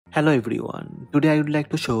Hello everyone, today I would like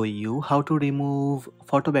to show you how to remove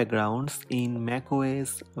photo backgrounds in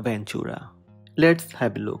macOS Ventura. Let's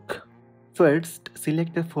have a look. First,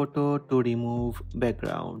 select a photo to remove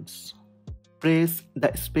backgrounds. Press the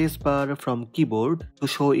spacebar from keyboard to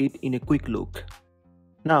show it in a quick look.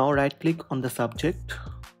 Now right click on the subject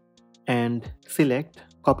and select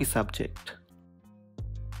Copy Subject.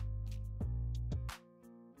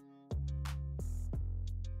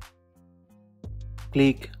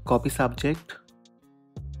 Click Copy Subject.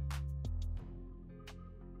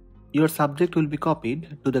 Your subject will be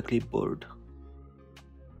copied to the clipboard.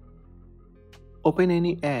 Open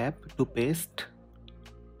any app to paste.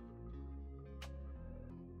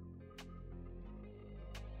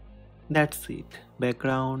 That's it,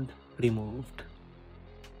 background removed.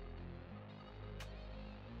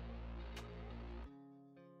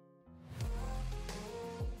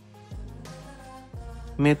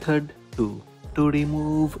 Method 2. To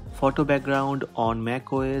remove photo background on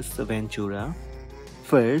macOS Ventura,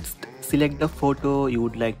 first select the photo you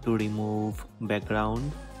would like to remove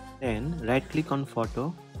background, then right click on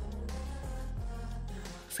photo,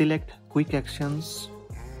 select quick actions,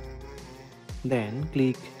 then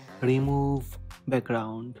click remove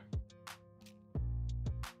background.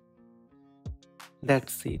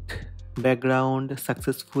 That's it, background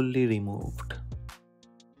successfully removed.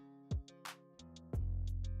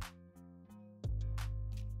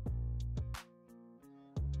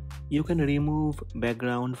 You can remove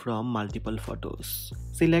background from multiple photos.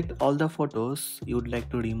 Select all the photos you would like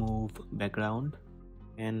to remove background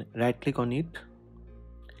and right click on it.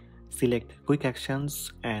 Select quick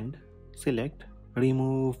actions and select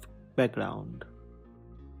remove background.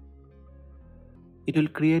 It will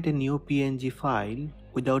create a new PNG file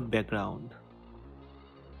without background.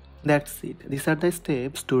 That's it. These are the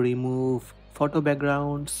steps to remove photo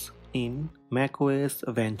backgrounds in macOS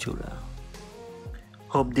Ventura.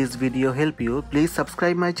 Hope this video helped you. Please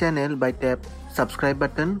subscribe my channel by tap subscribe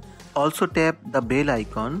button. Also tap the bell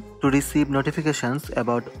icon to receive notifications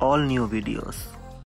about all new videos.